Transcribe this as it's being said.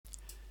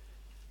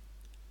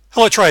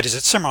Hello traders,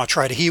 it's Samurai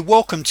Trader here.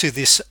 Welcome to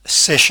this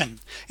session.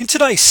 In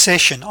today's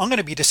session I'm going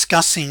to be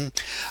discussing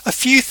a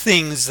few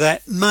things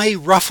that may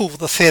ruffle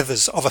the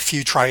feathers of a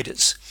few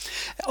traders.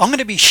 I'm going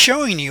to be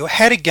showing you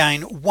how to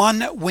gain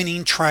one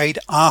winning trade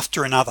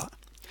after another,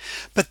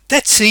 but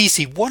that's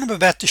easy. What I'm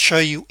about to show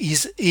you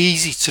is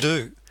easy to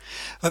do.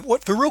 But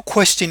what the real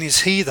question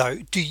is here though,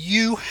 do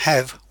you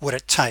have what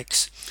it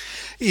takes?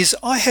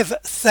 I have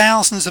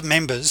thousands of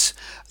members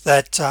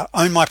that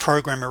own my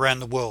program around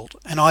the world,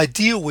 and I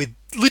deal with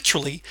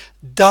literally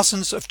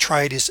dozens of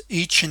traders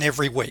each and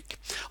every week.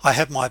 I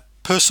have my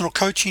personal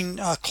coaching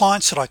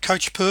clients that I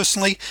coach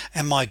personally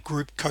and my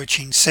group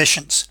coaching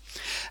sessions,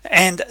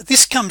 and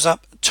this comes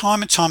up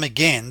time and time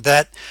again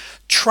that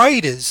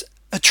traders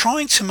are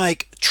trying to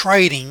make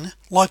trading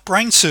like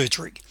brain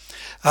surgery.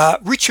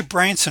 Richard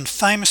Branson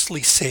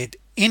famously said,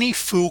 any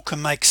fool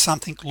can make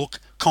something look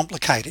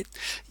complicated.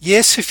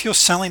 Yes, if you're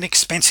selling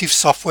expensive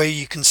software,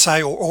 you can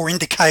say, or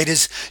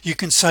indicators, you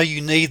can say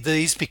you need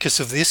these because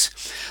of this,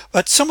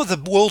 but some of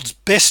the world's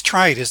best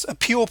traders are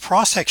pure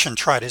price action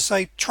traders.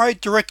 They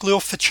trade directly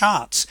off the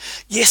charts.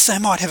 Yes, they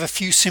might have a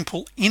few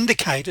simple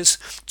indicators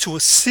to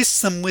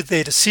assist them with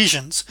their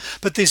decisions,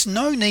 but there's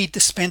no need to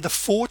spend a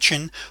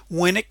fortune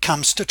when it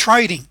comes to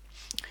trading.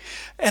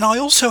 And I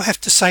also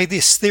have to say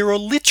this, there are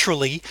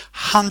literally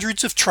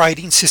hundreds of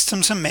trading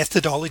systems and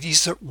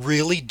methodologies that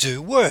really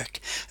do work,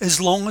 as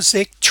long as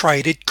they're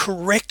traded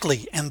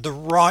correctly and the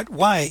right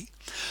way.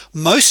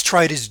 Most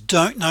traders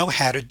don't know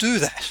how to do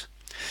that,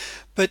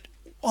 but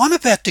I'm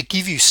about to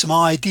give you some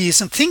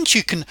ideas and things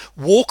you can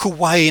walk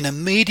away and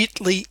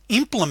immediately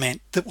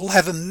implement that will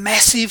have a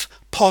massive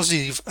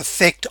positive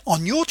effect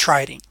on your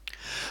trading.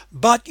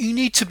 But you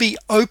need to be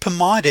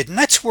open-minded, and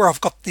that's where I've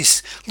got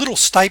this little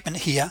statement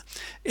here.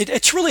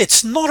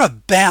 It's not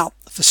about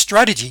the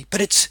strategy,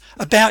 but it's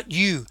about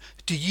you.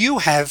 Do you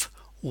have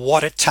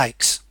what it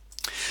takes?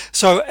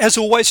 So as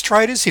always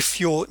traders, if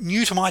you're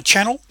new to my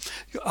channel,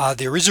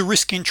 there is a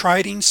risk in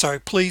trading, so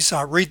please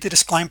read the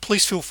disclaimer.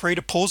 Please feel free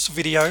to pause the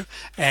video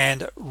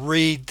and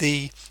read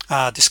the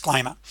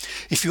disclaimer.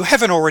 If you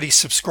haven't already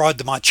subscribed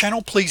to my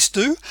channel, please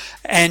do,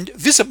 and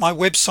visit my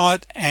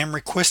website and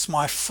request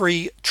my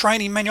free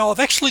training manual. I've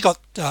actually got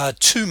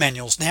two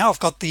manuals now. I've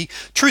got the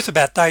Truth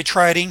About Day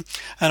Trading,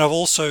 and I've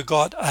also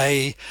got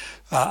a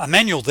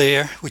manual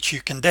there which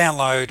you can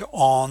download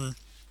on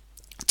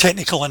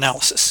technical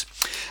analysis.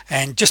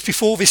 And just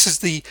before, this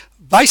is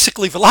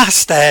basically the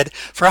last ad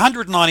for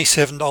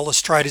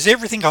 $197 traders.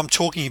 Everything I'm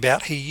talking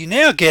about here you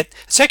now get.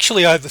 It's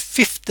actually over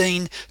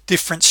 15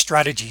 different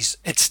strategies.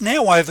 It's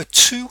now over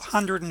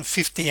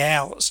 250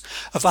 hours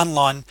of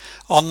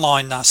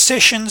online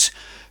sessions,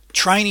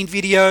 training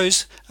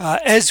videos.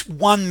 As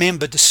one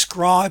member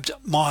described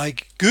my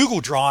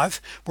Google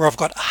Drive, where I've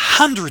got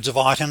hundreds of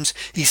items,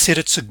 he said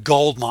it's a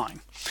gold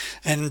mine.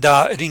 And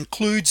it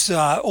includes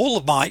all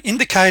of my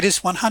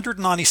indicators,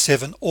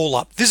 197 all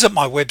up. Visit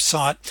my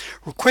website,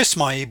 request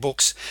my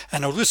ebooks,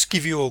 and I'll just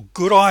give you a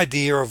good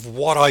idea of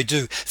what I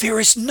do. There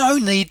is no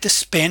need to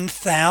spend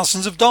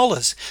thousands of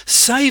dollars.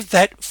 Save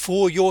that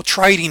for your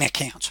trading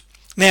account.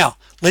 Now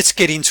let's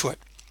get into it.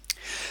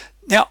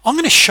 Now I'm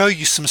going to show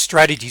you some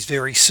strategies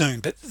very soon,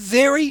 but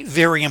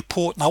very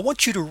important. I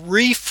want you to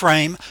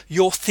reframe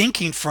your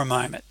thinking for a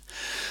moment.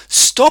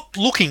 Stop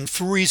looking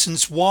for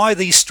reasons why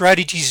these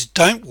strategies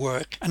don't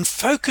work and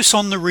focus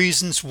on the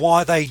reasons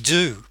why they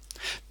do.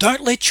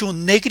 Don't let your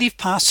negative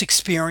past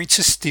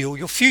experiences steal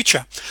your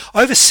future.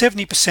 Over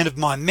 70% of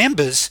my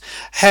members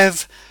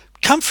have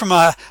come from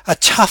a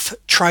tough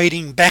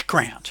trading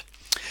background,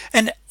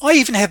 and I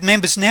even have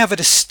members now that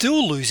are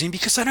still losing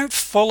because they don't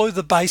follow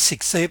the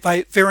basics.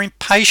 They're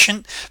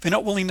impatient, they're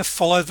not willing to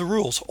follow the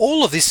rules.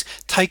 All of this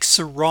takes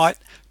the right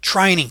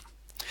training.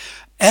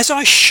 As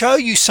I show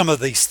you some of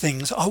these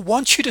things, I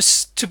want you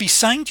to be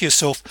saying to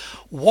yourself,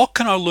 what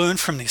can I learn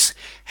from this?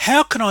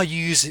 How can I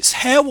use this?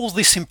 How will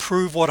this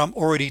improve what I'm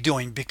already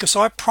doing? Because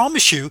I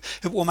promise you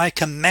it will make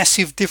a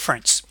massive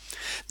difference.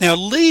 Now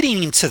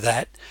leading into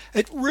that,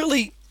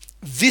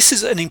 this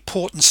is an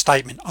important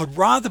statement. I'd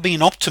rather be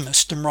an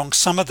optimist and wrong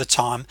some of the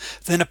time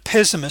than a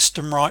pessimist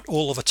and right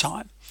all of the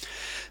time.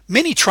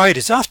 Many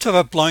traders, after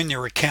they've blown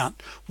their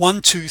account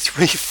 1, 2,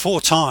 3,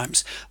 4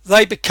 times,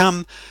 they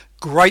become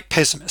great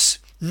pessimists.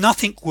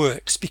 Nothing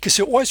works because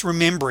they're always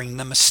remembering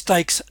the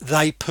mistakes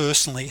they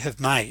personally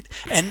have made,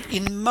 and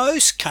in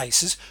most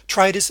cases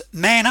traders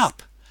man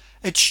up.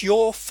 It's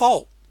your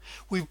fault.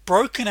 We've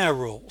broken our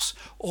rules,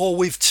 or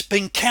we've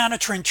been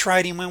counter-trend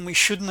trading when we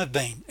shouldn't have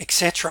been,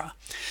 etc.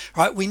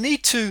 Right? We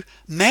need to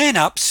man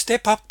up,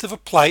 step up to the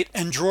plate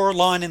and draw a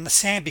line in the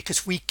sand,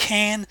 because we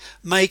can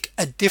make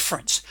a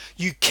difference.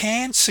 You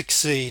can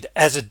succeed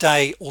as a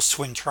day or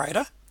swing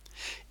trader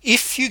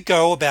if you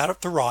go about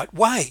it the right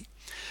way.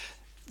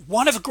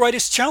 One of the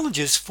greatest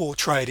challenges for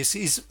traders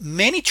is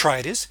many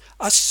traders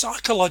are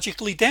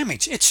psychologically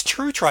damaged. It's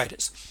true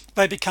traders.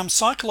 They become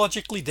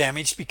psychologically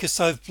damaged because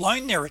they've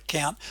blown their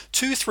account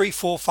 2, 3,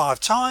 4, 5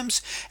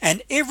 times,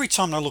 and every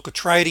time they look at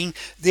trading,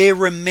 they're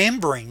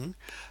remembering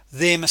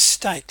their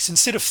mistakes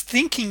instead of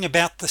thinking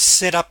about the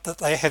setup that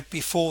they have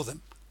before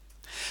them.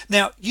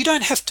 Now, you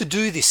don't have to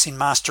do this in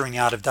mastering the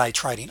art of day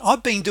trading.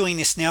 I've been doing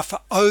this now for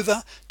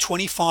over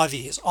 25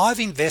 years. I've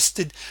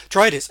invested,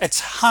 traders, it's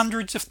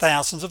hundreds of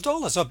thousands of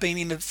dollars. I've been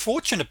in a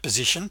fortunate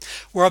position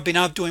where I've been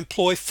able to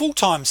employ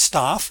full-time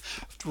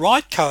staff,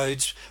 write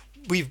codes.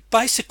 We've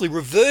basically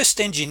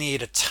reversed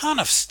engineered a ton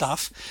of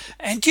stuff,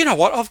 and you know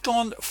what, I've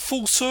gone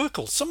full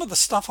circle. Some of the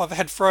stuff I've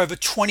had for over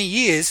 20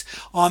 years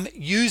I'm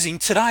using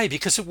today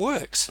because it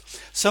works.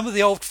 Some of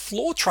the old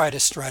floor trader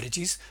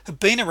strategies have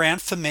been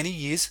around for many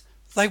years.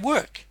 They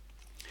work.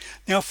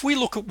 Now, if we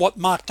look at what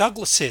Mark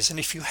Douglas says, and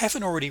if you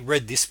haven't already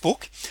read this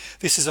book,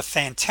 this is a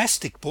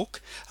fantastic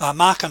book.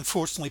 Mark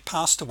unfortunately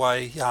passed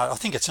away, I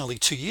think it's only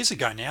 2 years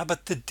ago now,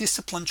 but The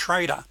Disciplined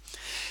Trader.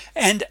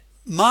 And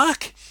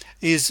Mark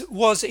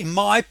was, in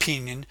my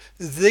opinion,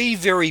 the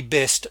very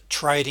best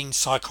trading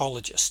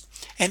psychologist.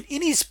 And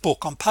in his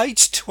book on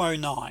page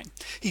 209,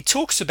 he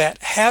talks about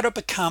how to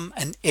become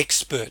an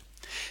expert.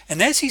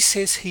 And as he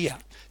says here,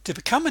 to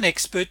become an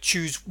expert,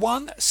 choose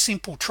one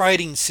simple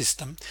trading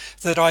system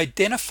that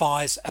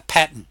identifies a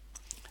pattern.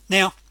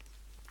 Now,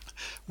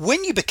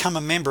 when you become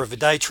a member of a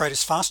Day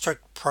Traders Fast Track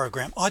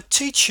program, I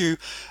teach you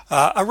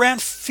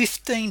around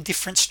 15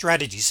 different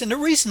strategies. And the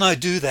reason I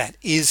do that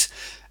is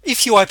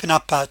if you open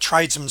up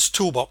Tradesman's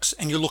Toolbox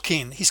and you look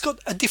in, he's got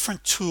a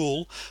different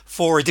tool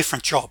for a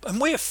different job, and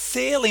we're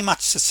fairly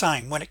much the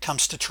same when it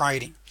comes to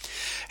trading.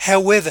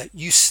 However,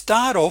 you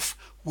start off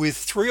with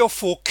 3 or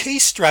 4 key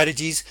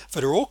strategies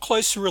that are all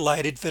closely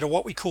related, that are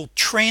what we call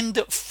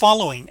trend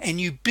following, and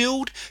you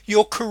build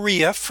your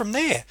career from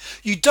there.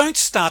 You don't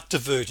start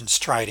divergence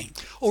trading,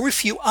 or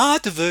if you are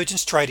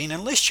divergence trading,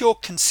 unless you're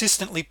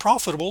consistently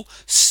profitable,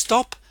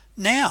 stop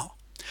now.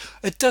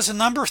 It does a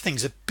number of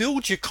things. It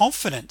builds your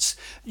confidence.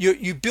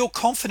 You build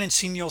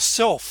confidence in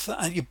yourself,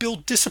 and you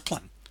build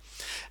discipline.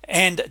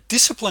 And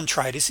discipline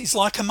traders is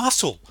like a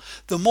muscle.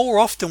 The more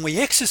often we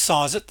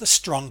exercise it, the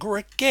stronger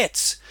it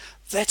gets.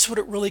 That's what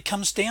it really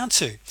comes down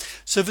to.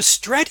 So the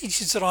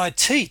strategies that I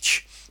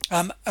teach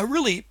are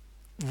really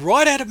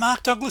right out of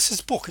Mark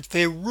Douglas's book.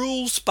 They're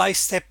rules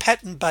based, they're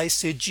pattern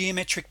based, they're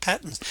geometric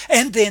patterns,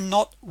 and they're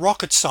not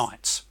rocket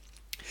science.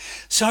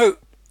 So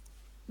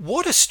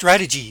what a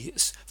strategy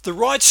is, the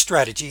right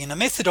strategy and a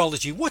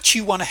methodology, what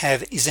you want to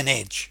have is an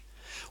edge.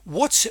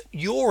 What's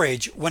your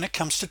edge when it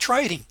comes to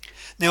trading?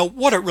 Now,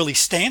 what it really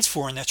stands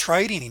for in the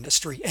trading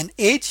industry, an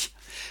edge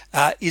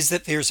is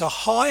that there's a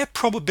higher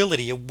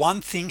probability of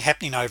one thing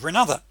happening over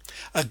another,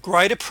 a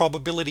greater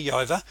probability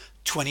over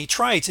 20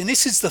 trades. And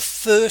this is the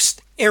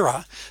first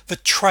error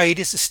that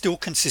traders are still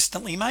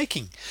consistently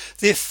making.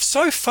 They're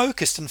so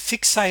focused and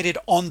fixated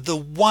on the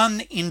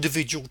one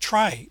individual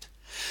trade.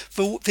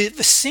 The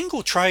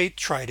single trade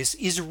traders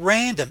is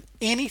random.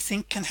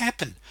 Anything can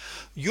happen.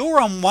 You're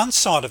on one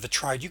side of a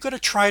trade, you've got a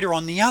trader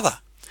on the other.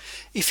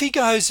 If he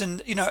goes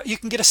and you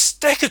can get a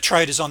stack of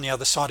traders on the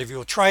other side of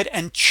your trade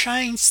and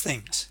change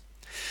things.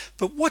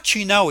 But what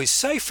is,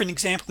 say for an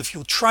example, if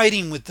you're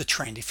trading with the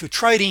trend, if you're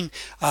trading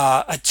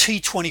a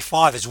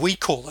T25 as we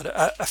call it,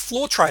 a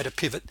floor trader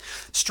pivot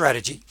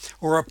strategy,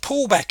 or a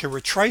pullback, a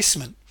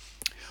retracement,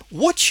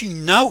 what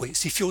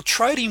is if you're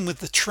trading with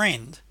the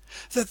trend,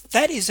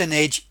 that is an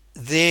edge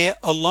there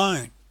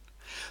alone.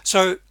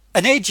 So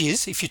an edge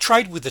is if you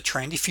trade with the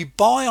trend, if you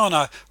buy on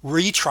a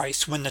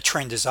retrace when the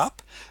trend is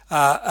up,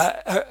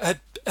 a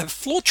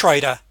floor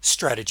trader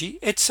strategy,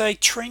 it's a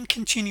trend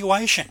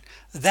continuation.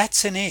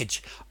 That's an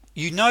edge.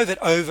 You know that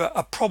over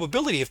a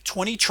probability of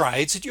 20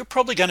 trades that you're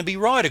probably going to be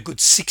right a good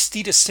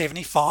 60 to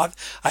 75,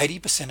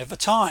 80% of the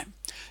time.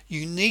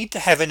 You need to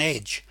have an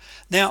edge.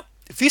 Now,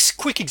 this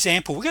quick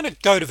example, we're going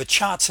to go to the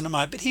charts in a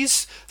moment, but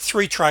here's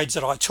 3 trades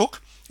that I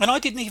took, and I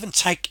didn't even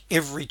take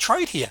every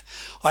trade here.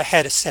 I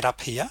had a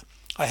setup here,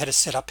 I had a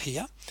setup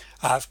here,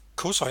 of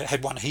course I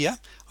had one here,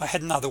 I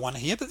had another one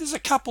here, but there's a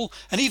couple,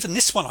 and even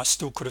this one I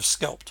still could have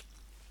scalped.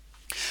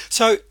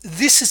 So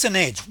this is an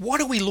edge.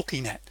 What are we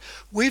looking at?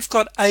 We've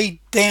got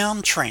a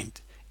downtrend.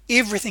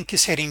 Everything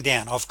is heading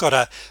down. I've got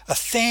a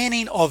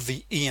fanning of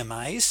the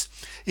EMAs.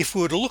 If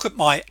we were to look at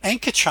my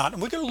anchor chart,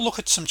 and we're going to look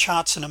at some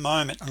charts in a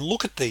moment and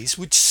look at these,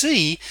 we'd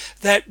see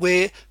that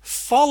we're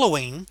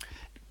following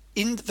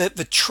in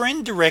the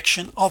trend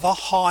direction of a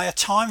higher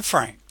time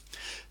frame.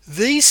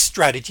 These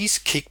strategies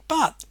kick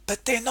butt,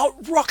 but they're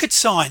not rocket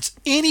science.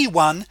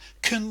 Anyone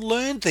can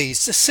learn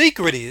these. The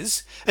secret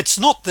is it's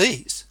not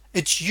these,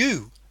 it's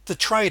you, the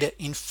trader,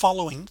 in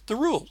following the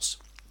rules.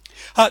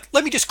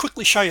 Let me just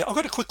quickly show you. I've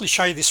got to quickly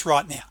show you this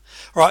right now.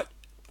 All right,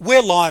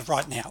 we're live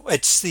right now.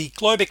 It's the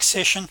Globex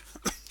session.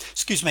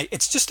 Excuse me,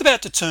 it's just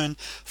about to turn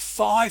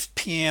 5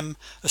 p.m.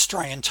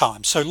 Australian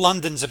time, so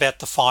London's about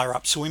to fire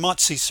up, so we might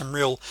see some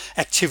real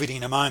activity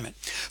in a moment.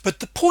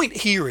 But the point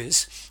here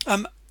is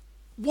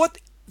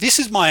this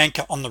is my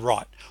anchor on the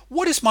right.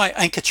 What is my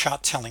anchor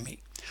chart telling me?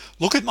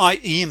 Look at my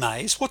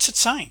EMAs. What's it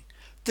saying?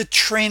 The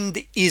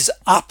trend is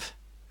up.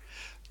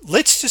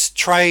 Let's just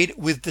trade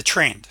with the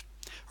trend.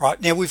 Right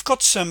now we've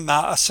got some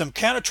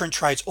counter trend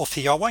trades off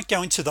here. I won't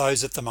go into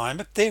those at the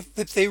moment.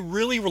 They're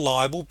really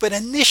reliable, but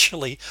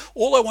initially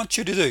all I want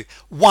you to do: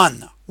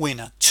 one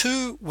winner,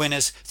 two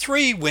winners,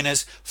 three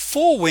winners,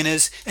 four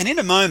winners, and in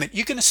a moment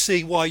you're going to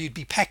see why you'd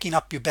be packing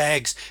up your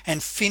bags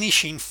and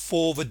finishing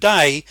for the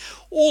day,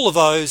 all of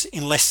those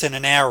in less than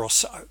an hour or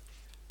so,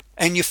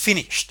 and you're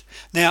finished.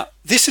 Now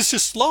this is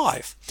just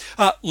live.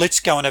 Let's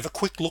go and have a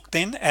quick look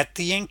then at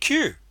the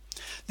NQ.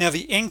 Now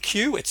the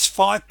NQ, it's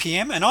 5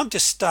 p.m. and I'm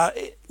just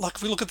like,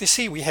 if we look at this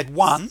here, we had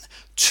 1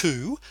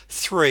 2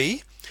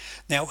 3.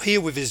 Now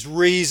here with his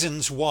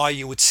reasons why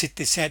you would sit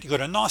this out. You've got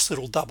a nice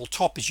little double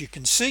top, as you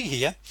can see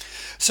here.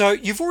 So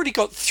you've already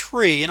got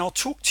 3, and I'll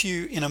talk to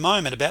you in a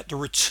moment about the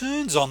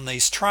returns on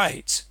these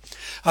trades,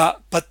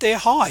 but they're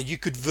high. You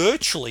could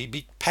virtually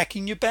be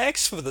packing your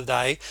bags for the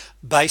day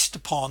based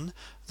upon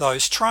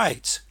those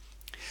trades.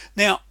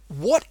 Now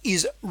what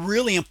is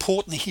really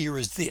important here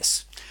is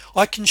this: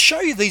 I can show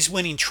you these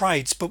winning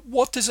trades, but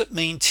what does it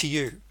mean to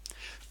you?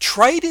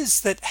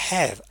 Traders that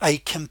have a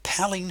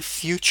compelling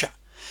future,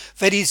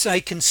 that is,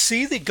 they can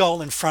see their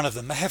goal in front of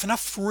them, they have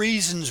enough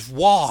reasons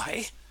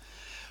why,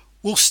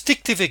 will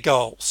stick to their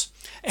goals.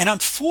 And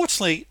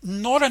unfortunately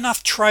not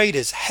enough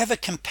traders have a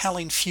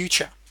compelling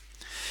future.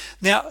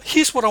 Now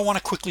here's what I want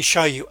to quickly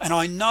show you, and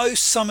I know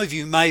some of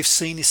you may have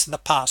seen this in the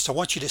past. I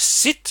want you to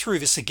sit through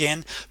this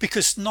again,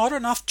 because not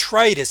enough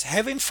traders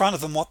have in front of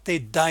them what their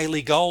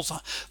daily goals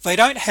are. They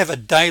don't have a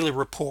daily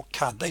report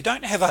card, they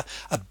don't have a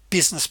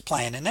business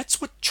plan, and that's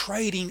what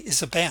trading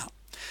is about.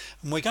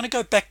 And we're going to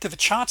go back to the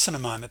charts in a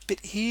moment, but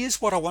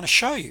here's what I want to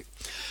show you.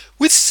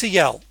 With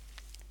CL,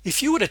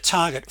 if you were to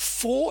target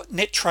 4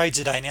 net trades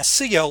a day, now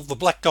CL, the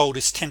black gold,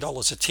 is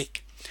 $10 a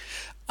tick.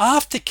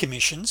 After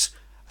commissions,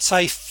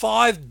 say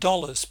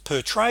 $5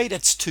 per trade,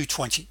 it's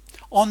 $2.20.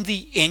 On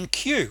the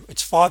NQ,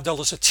 it's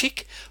 $5 a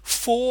tick.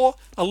 4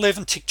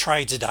 11 tick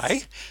trades a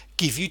day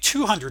give you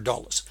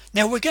 $200.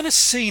 Now we're going to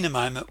see in a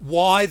moment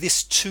why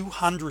this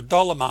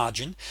 $200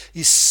 margin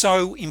is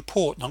so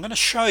important. I'm going to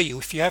show you,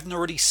 if you haven't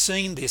already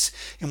seen this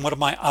in one of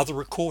my other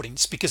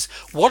recordings, because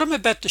what I'm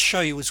about to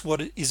show you is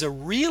what is a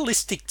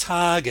realistic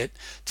target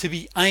to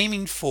be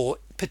aiming for,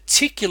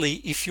 particularly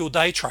if you're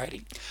day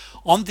trading.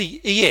 On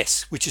the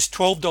ES, which is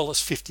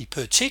 $12.50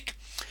 per tick,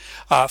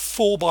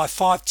 4 by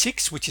 5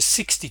 ticks, which is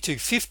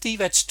 $62.50,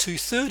 that's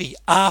 $2.30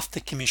 after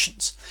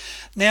commissions.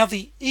 Now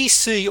the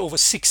EC, or the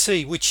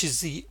 6C, which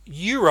is the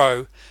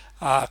euro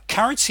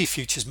currency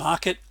futures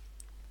market,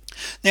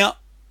 now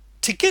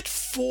to get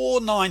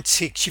 4 9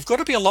 ticks, you've got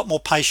to be a lot more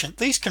patient.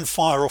 These can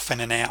fire off in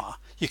an hour.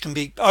 You can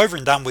be over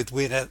and done with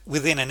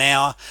within an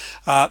hour.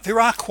 There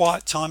are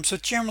quiet times,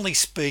 but generally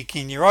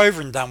speaking you're over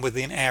and done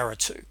within an hour or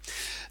two.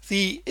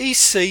 The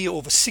EC,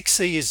 or the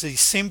 6C, as the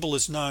symbol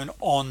is known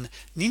on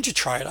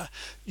NinjaTrader,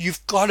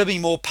 you've got to be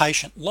more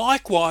patient.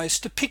 Likewise,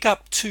 to pick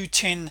up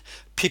 210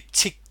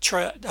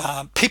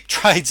 pip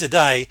trades a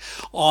day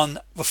on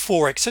the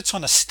Forex, it's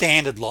on a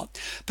standard lot,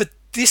 but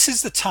this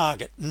is the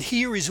target, and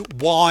here is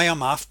why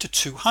I'm after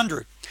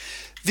 200.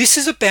 This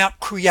is about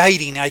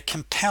creating a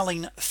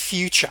compelling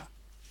future.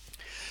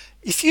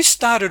 If you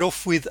started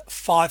off with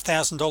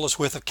 $5,000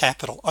 worth of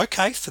capital,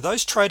 okay, for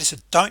those traders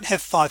that don't have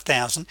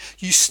 5,000,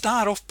 you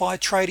start off by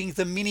trading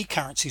the mini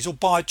currencies, or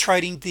by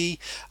trading a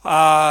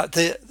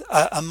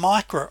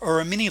micro or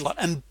a mini lot,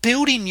 and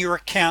building your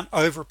account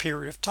over a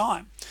period of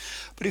time.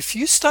 But if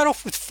you start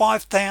off with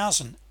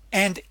 5,000,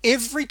 and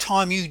every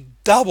time you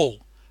double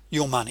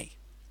your money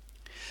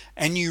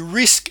and you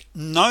risk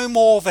no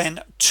more than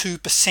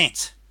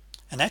 2%,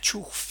 in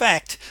actual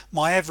fact,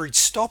 my average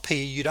stop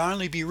here, you'd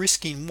only be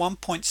risking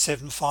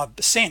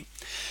 1.75%.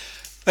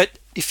 But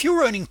if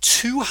you're earning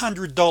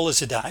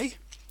 $200 a day,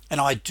 and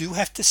I do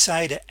have to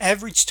say, to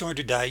average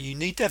 200 a day, you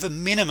need to have a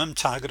minimum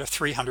target of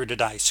 300 a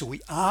day. So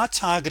we are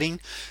targeting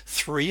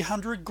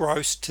 300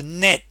 gross to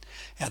net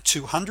our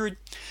 200.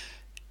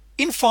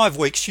 In 5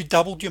 weeks you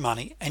doubled your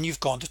money and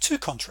you've gone to 2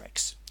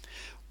 contracts.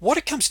 What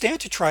it comes down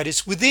to,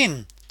 traders,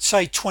 within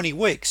say 20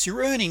 weeks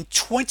you're earning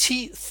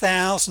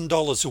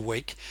 $20,000 a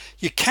week.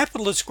 Your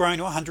capital has grown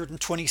to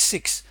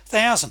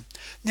 126,000.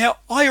 Now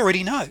I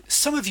already know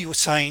some of you are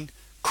saying,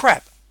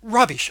 crap,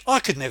 rubbish, I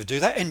could never do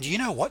that. And you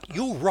know what,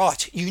 you're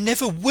right, you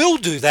never will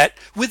do that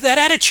with that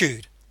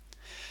attitude.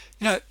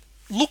 You know,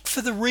 look for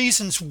the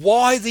reasons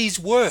why these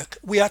work.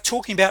 We are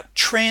talking about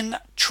trend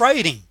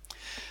trading.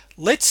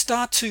 Let's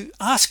start to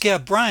ask our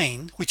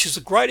brain, which is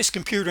the greatest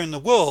computer in the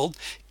world,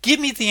 give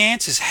me the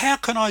answers. How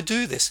can I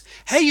do this?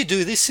 How you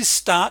do this is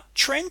start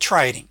trend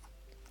trading.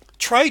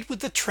 Trade with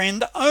the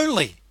trend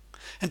only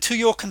until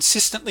you're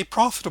consistently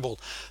profitable.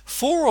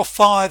 4 or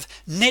 5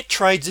 net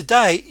trades a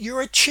day,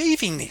 you're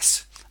achieving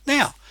this.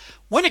 Now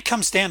when it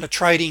comes down to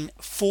trading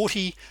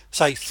 40,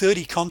 say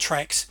 30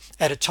 contracts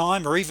at a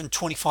time, or even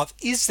 25,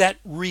 is that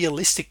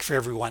realistic for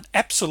everyone?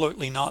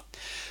 Absolutely not.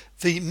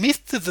 The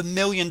myth of the $1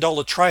 million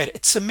trade,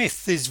 it's a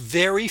myth. There's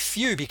very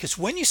few, because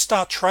when you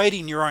start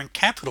trading your own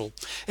capital,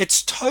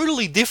 it's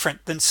totally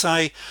different than,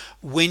 say,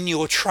 when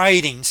you're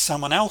trading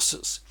someone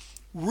else's.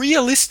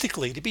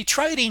 Realistically, to be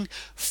trading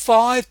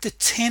 5 to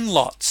 10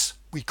 lots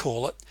we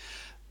call it,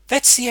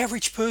 that's the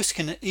average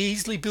person can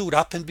easily build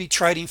up and be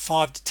trading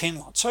 5 to 10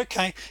 lots.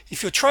 Okay,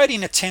 if you're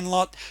trading a 10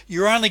 lot,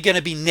 you're only going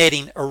to be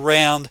netting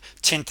around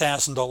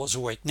 $10,000 a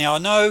week. Now I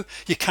know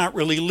you can't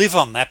really live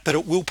on that, but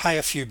it will pay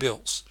a few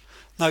bills.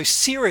 No,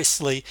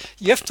 seriously,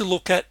 you have to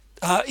look at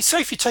say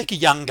if you take a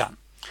young gun,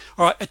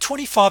 all right, a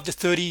 25 to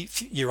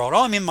 30-year-old.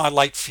 I'm in my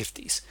late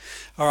 50s,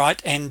 all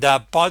right, and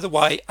by the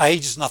way,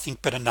 age is nothing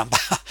but a number.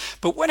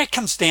 But when it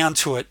comes down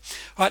to it,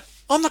 all right,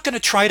 I'm not going to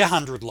trade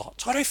 100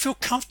 lots. I don't feel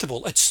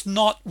comfortable. It's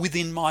not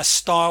within my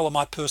style or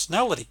my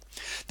personality.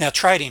 Now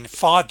trading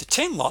 5 to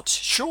 10 lots,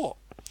 sure.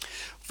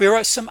 There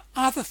are some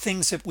other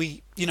things that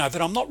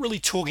that I'm not really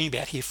talking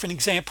about here. For an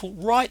example,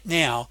 right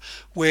now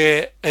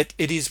where it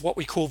is what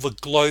we call the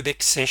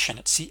Globex session,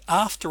 it's the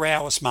after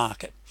hours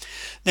market.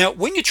 Now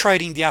when you're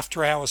trading the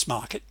after hours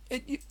market,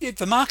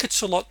 the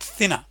market's a lot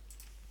thinner.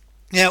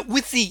 Now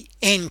with the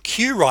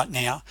NQ right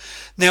now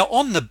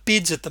on the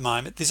bids at the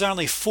moment, there's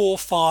only 4,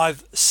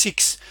 5,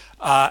 6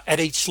 at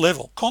each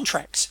level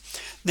contracts.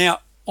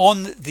 Now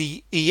on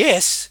the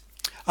ES,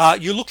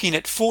 you're looking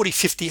at 40,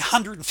 50,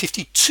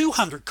 150,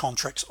 200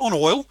 contracts. On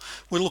oil,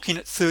 we're looking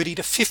at 30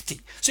 to 50.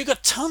 So you've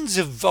got tons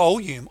of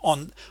volume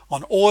on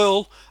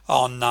oil,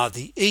 on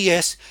the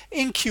ES.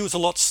 NQ is a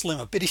lot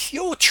slimmer, but if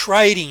you're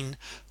trading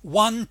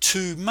 1,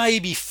 2,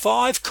 maybe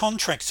 5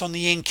 contracts on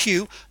the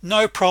NQ,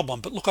 no problem.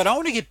 But look, I don't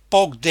want to get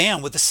bogged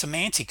down with the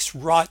semantics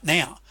right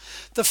now.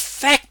 The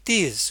fact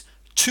is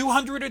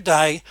 200 a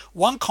day,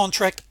 1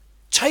 contract,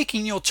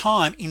 taking your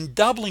time in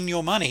doubling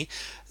your money.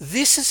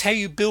 This is how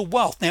you build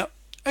wealth. Now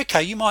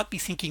okay, you might be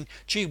thinking,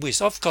 gee whiz,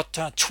 I've got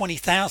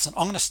 20,000,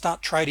 I'm going to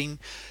start trading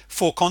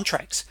 4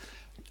 contracts.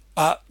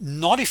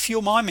 Not if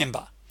you're my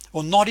member,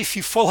 or not if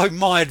you follow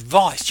my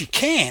advice. You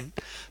can,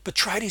 but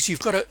traders, you've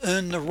got to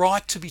earn the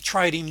right to be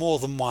trading more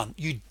than 1.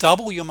 You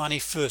double your money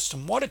first,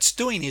 and what it's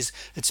doing is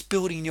it's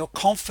building your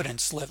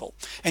confidence level,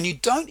 and you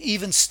don't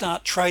even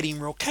start trading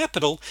real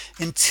capital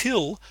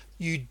until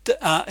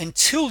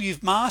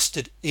you've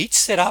mastered each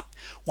setup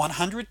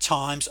 100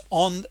 times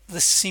on the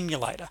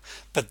simulator.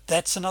 But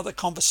that's another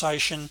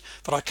conversation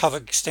that I cover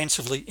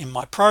extensively in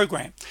my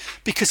program,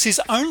 because there's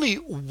only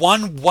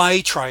one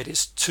way,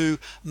 traders, to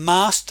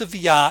master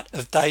the art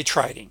of day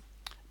trading,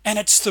 and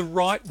it's the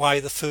right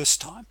way the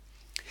first time.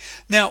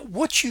 Now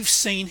what you've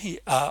seen here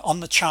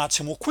on the charts,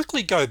 and we'll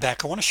quickly go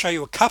back, I want to show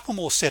you a couple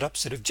more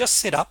setups that have just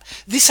set up.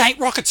 This ain't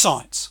rocket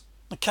science.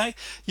 Okay,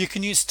 you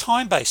can use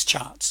time-based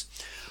charts.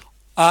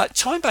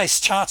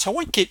 Time-based charts, I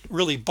won't get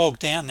really bogged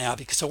down now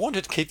because I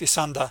wanted to keep this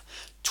under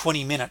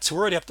 20 minutes. We're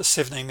already up to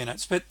 17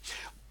 minutes, but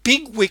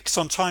big wicks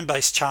on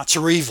time-based charts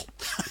are evil.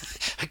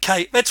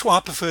 Okay, that's why I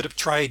prefer to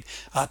trade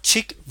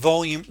tick,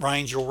 volume,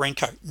 range, or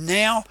Renko.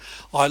 Now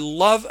I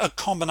love a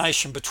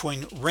combination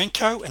between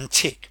Renko and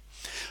tick.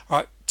 All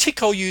right,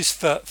 tick I'll use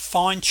for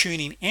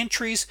fine-tuning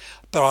entries,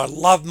 but I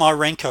love my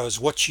Renkos,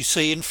 what you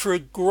see. And for a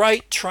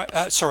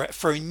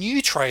for a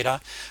new trader,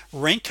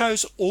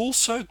 Renko's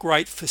also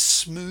great for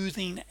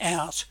smoothing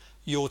out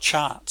your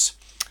charts.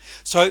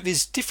 So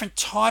there's different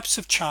types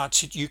of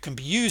charts that you can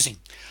be using.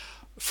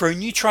 For a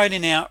new trader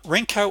now,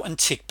 Renko and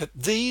tick, but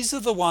these are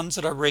the ones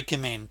that I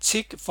recommend: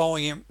 tick,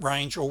 volume,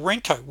 range, or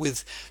Renko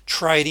with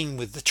trading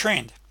with the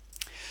trend.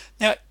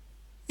 Now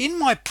in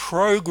my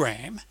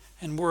program,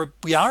 and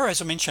we are, as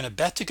I mentioned,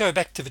 about to go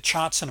back to the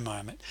charts in a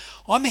moment,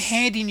 I'm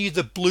handing you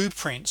the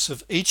blueprints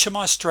of each of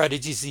my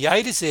strategies, the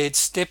A to Z,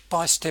 step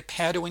by step,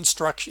 how to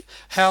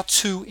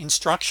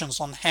instructions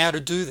on how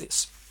to do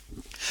this.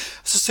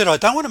 As I said, I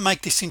don't want to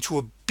make this into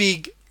a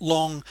big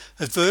long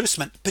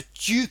advertisement,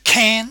 but you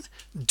can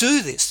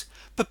do this.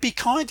 But be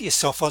kind to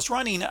yourself. I was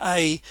running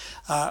a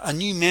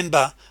new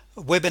member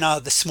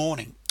webinar this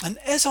morning, and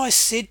as I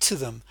said to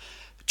them,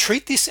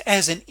 treat this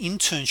as an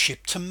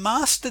internship to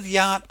master the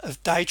art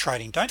of day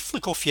trading. Don't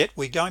flick off yet,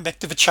 we're going back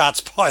to the charts,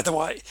 by the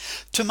way.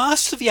 To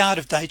master the art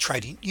of day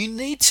trading, you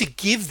need to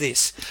give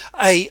this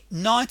a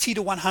 90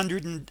 to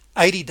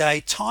 180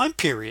 day time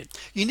period.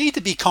 You need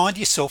to be kind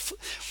to yourself.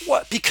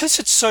 Because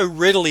it's so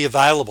readily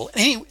available,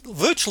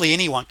 virtually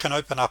anyone can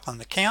open up an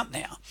account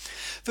now.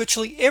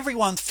 Virtually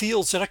everyone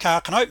feels that, okay,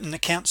 I can open an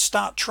account,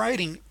 start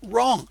trading.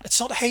 Wrong. It's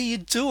not how you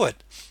do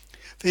it.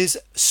 There's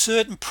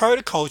certain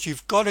protocols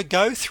you've got to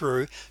go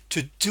through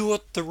to do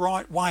it the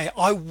right way.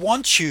 I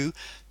want you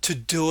to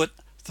do it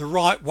the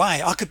right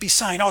way. I could be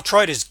saying, oh,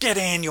 traders, get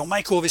in, you'll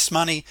make all this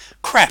money.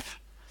 Crap.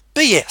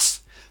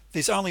 BS.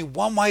 There's only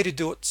one way to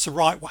do it. It's the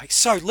right way.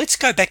 So let's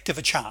go back to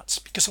the charts,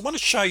 because I want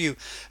to show you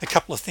a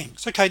couple of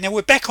things. Okay, now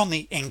we're back on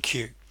the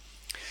NQ.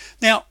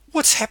 Now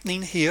what's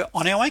happening here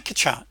on our anchor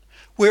chart?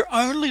 We're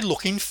only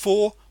looking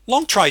for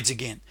long trades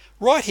again.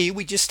 Right here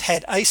we just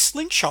had a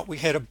slingshot. We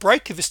had a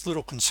break of this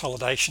little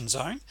consolidation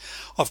zone.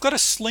 I've got a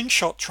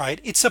slingshot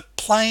trade. It's a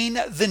plain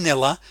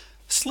vanilla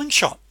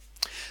slingshot.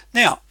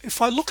 Now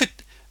if I look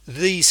at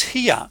these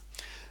here,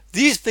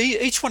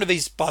 each one of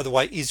these, by the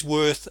way, is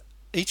worth,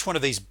 each one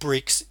of these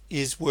bricks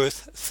is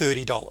worth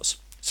 $30.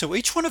 So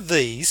each one of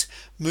these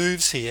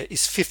moves here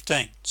is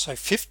 15. So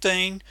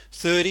 15,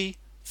 30,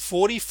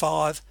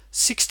 45,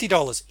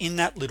 $60 in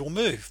that little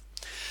move.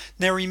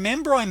 Now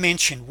remember, I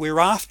mentioned we're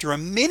after a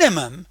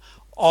minimum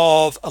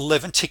of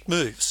 11 tick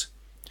moves.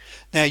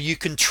 Now you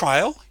can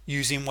trail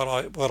using what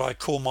I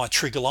call my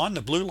trigger line,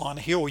 the blue line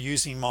here, or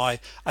using my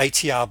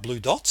ATR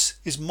blue dots.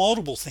 Is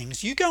multiple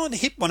things. You go and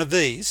hit one of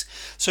these,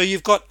 so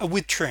you've got a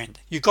with trend,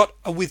 you've got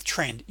a with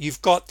trend,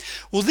 you've got,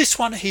 well, this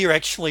one here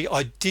actually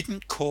I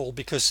didn't call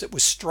because it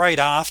was straight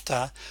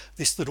after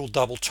this little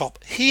double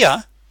top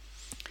here.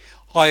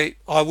 I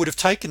would have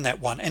taken that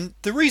one, and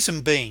the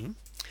reason being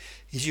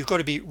is you've got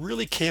to be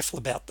really careful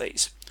about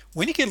these.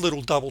 When you get a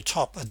little double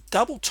top, a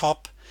double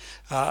top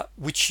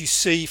which you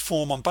see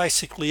form on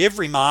basically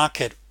every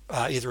market,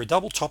 either a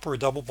double top or a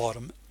double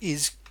bottom,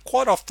 is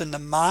quite often the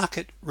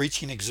market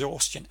reaching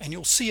exhaustion, and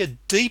you'll see a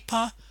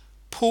deeper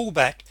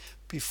pullback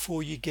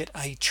before you get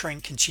a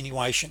trend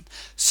continuation.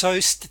 So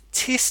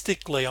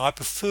statistically, I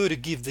prefer to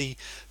give the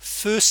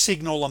first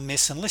signal a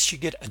miss unless you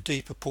get a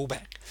deeper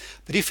pullback.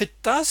 But if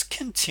it does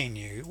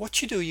continue,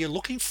 what you do, you're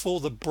looking for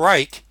the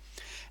break,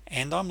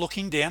 and I'm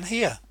looking down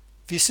here.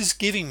 This is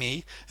giving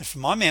me, and for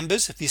my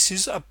members, if this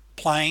is a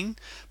plain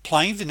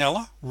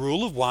vanilla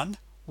rule of one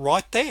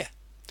right there,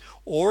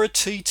 or a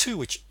T2,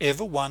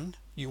 whichever one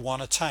you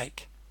want to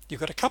take.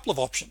 You've got a couple of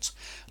options.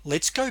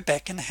 Let's go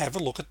back and have a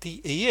look at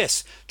the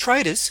ES.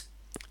 Traders,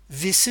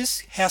 this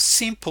is how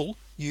simple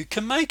you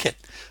can make it.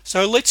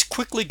 So let's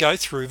quickly go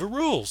through the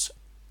rules.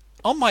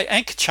 On my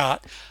anchor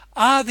chart,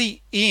 are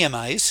the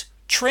EMAs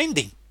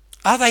trending?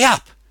 Are they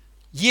up?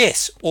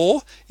 Yes.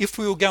 Or if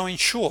we were going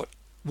short,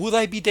 will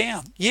they be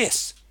down?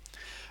 Yes.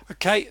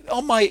 Okay,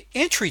 on my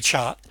entry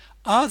chart,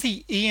 are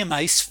the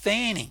EMAs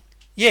fanning?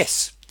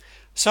 Yes.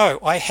 So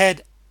I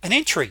had an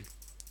entry.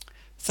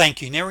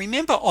 Thank you. Now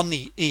remember, on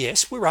the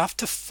ES we're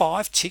after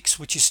 5 ticks,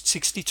 which is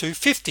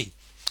 62.50.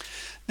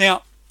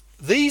 Now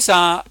these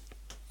are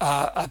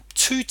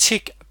 2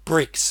 tick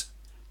bricks,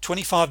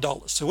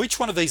 $25. So each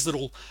one of these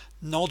little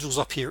nodules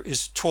up here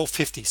is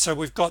 $12.50. So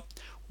we've got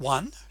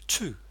 1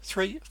 2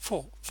 3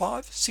 4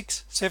 5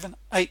 6 7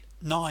 8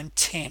 9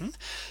 10.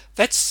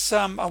 That's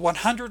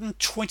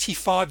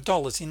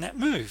 $125 in that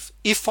move.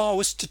 If I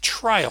was to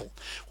trail,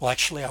 well,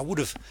 actually I would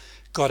have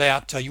got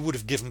out, you would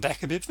have given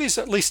back a bit. There's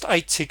at least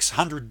 8 ticks,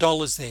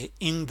 $100 there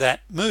in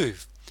that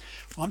move.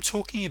 I'm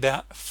talking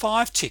about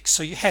 5 ticks.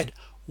 So you had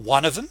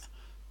one of them,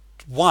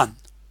 1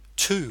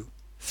 2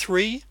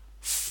 3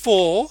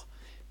 4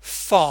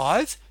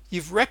 5.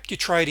 You've wrapped your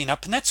trading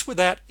up, and that's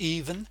without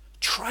even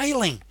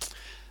trailing.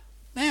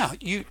 Now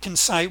you can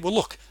say, well,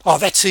 look, oh,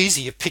 that's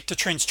easy, you picked a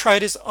trends.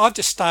 Traders, I've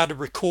just started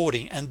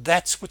recording, and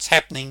that's what's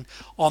happening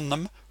on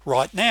them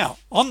right now,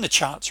 on the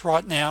charts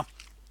right now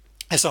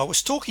as I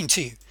was talking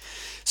to you.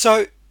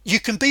 So you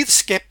can be the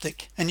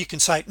skeptic and you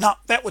can say, no,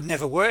 that would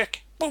never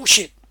work.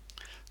 Bullshit.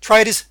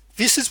 Traders,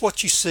 this is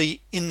what you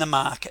see in the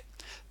market.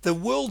 The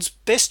world's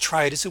best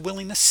traders are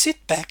willing to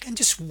sit back and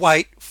just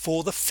wait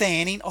for the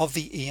fanning of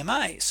the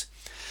EMAs.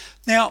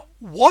 Now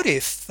what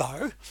if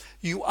though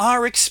you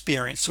are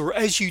experienced, or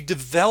as you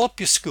develop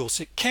your skill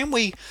set, can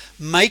we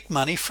make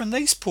money from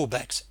these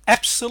pullbacks?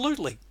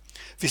 Absolutely.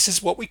 This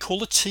is what we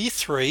call a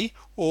T3,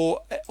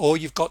 or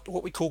you've got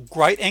what we call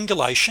great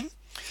angulation.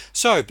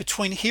 So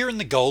between here and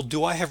the gold,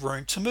 do I have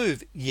room to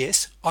move?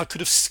 Yes, I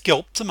could have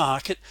scalped the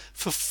market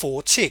for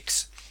 4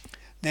 ticks.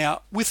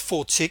 Now with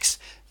 4 ticks,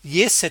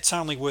 yes, that's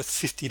only worth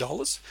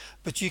 $50,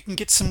 but you can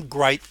get some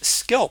great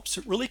scalps.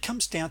 It really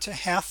comes down to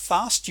how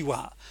fast you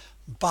are.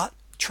 But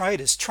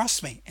traders,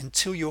 trust me,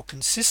 until you're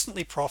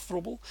consistently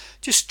profitable,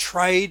 just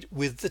trade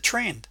with the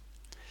trend.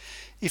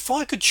 If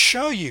I could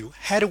show you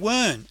how to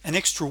earn an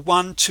extra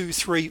 $1, $2,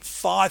 $3,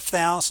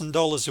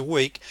 $5,000 a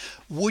week,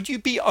 would you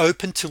be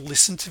open to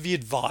listen to the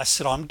advice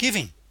that I'm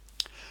giving?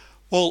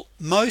 Well,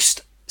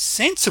 most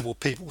sensible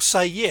people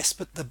say yes,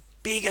 but the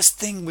biggest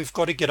thing we've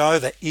got to get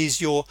over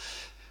is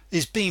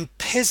being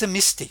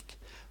pessimistic.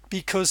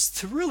 Because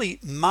to really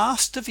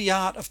master the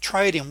art of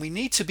trading, we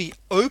need to be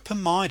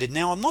open-minded.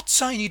 Now I'm not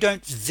saying you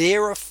don't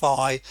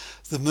verify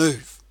the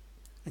move.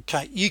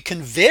 Okay, you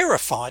can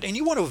verify it, and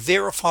you want to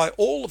verify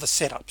all of the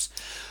setups,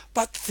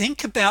 but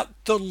think about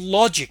the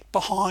logic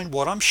behind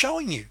what I'm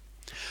showing you.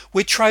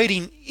 We're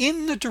trading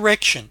in the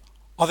direction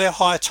of our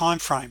higher time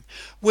frame.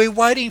 We're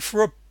waiting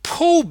for a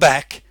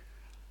pullback,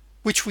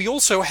 which we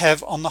also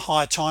have on the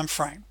higher time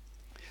frame.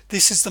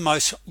 This is the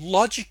most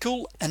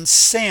logical and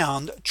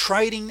sound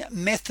trading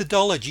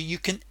methodology you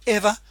can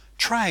ever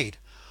trade.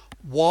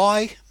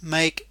 Why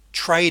make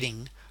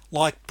trading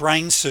like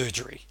brain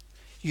surgery?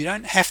 You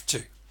don't have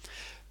to.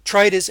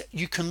 Traders,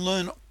 you can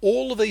learn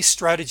all of these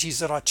strategies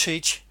that I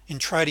teach in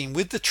trading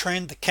with the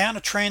trend, the counter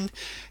trend,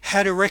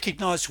 how to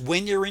recognize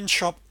when you're in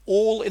shop,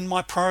 all in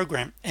my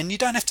program. And you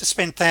don't have to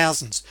spend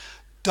thousands.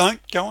 Don't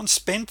go and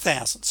spend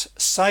thousands.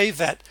 Save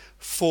that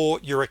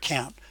for your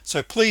account.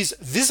 So please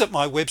visit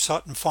my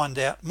website and find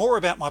out more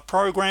about my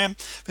program.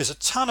 There's a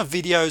ton of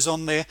videos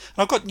on there.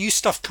 I've got new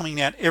stuff coming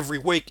out every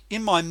week.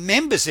 In my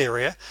members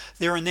area,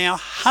 there are now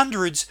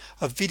hundreds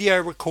of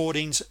video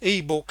recordings,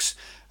 ebooks,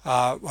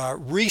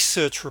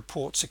 research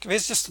reports.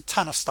 There's just a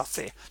ton of stuff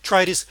there.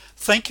 Traders,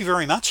 thank you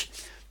very much.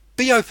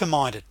 Be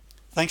open-minded.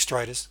 Thanks,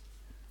 traders.